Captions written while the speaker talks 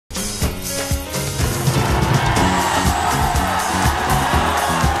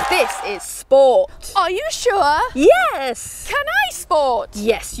sport. Are you sure? Yes. Can I sport?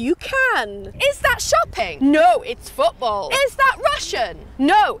 Yes, you can. Is that shopping? No, it's football. Is that Russian?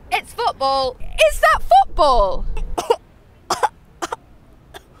 No, it's football. Is that football?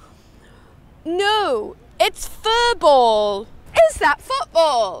 No, it's furball. Is that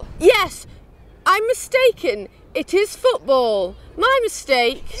football? Yes, I'm mistaken. It is football. My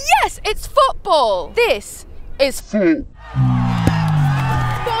mistake. Yes, it's football. This is football.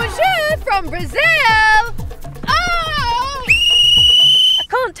 Bonjour from Brazil. Oh! I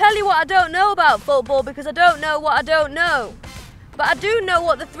can't tell you what I don't know about football because I don't know what I don't know. But I do know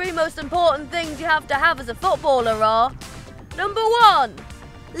what the 3 most important things you have to have as a footballer are. Number 1,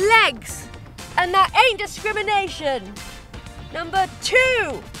 legs. And that ain't discrimination. Number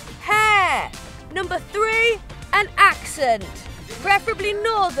 2, hair. Number 3, an accent. Preferably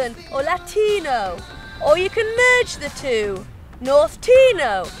Northern or Latino. Or you can merge the 2. North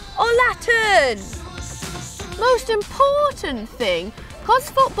Tino or Latin. Most important thing,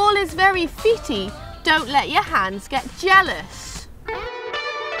 because football is very fitty, don't let your hands get jealous.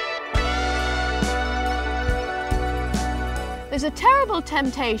 There's a terrible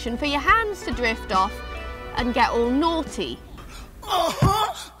temptation for your hands to drift off and get all naughty.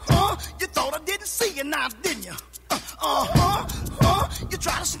 You thought I didn't see you now, didn't you? You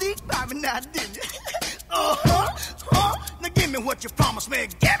tried to sneak by me now, didn't you? Now give me what you promised me.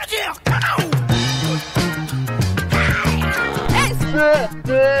 Give it here, come on! It's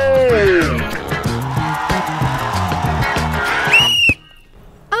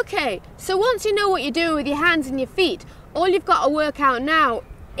okay, so once you know what you're doing with your hands and your feet, all you've got to work out now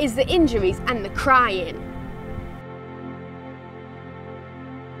is the injuries and the crying.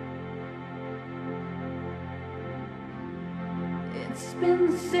 It's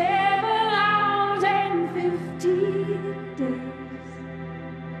been 7 hours and 15 days.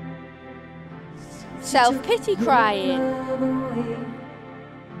 Self-pity crying.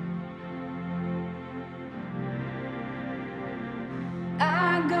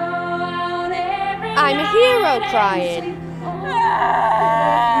 I go out every I'm a hero crying.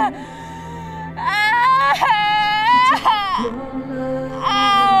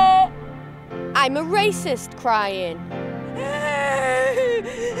 I'm a racist crying.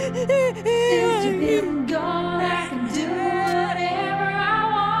 Since you've been gone, I can do whatever I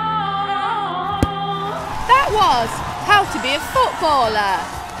want. That was How to Be a Footballer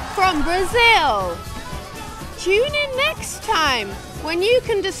from Brazil. Tune in next time when you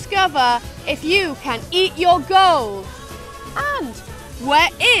can discover if you can eat your goal. And where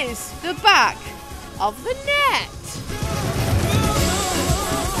is the back of the net?